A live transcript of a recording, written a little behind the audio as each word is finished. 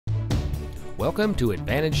Welcome to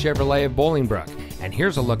Advantage Chevrolet of Bolingbrook, and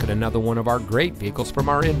here's a look at another one of our great vehicles from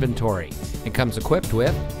our inventory. It comes equipped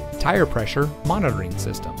with tire pressure monitoring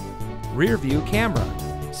system, rear view camera,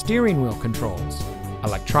 steering wheel controls,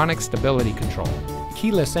 electronic stability control,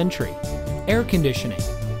 keyless entry, air conditioning,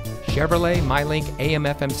 Chevrolet MyLink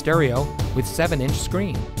AM/FM stereo with 7-inch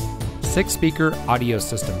screen, 6-speaker audio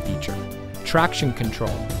system feature, traction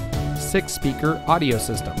control, 6-speaker audio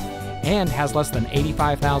system, and has less than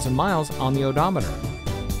 85,000 miles on the odometer.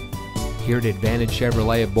 Here at Advantage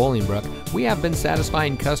Chevrolet of Bolingbrook, we have been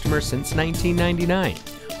satisfying customers since 1999.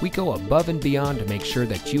 We go above and beyond to make sure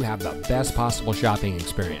that you have the best possible shopping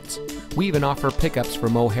experience. We even offer pickups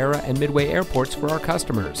from O'Hara and Midway airports for our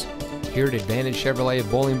customers. Here at Advantage Chevrolet of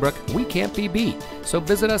Bolingbrook, we can't be beat, so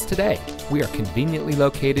visit us today. We are conveniently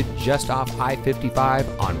located just off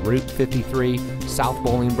I-55 on Route 53, South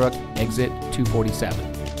Bolingbrook, exit 247.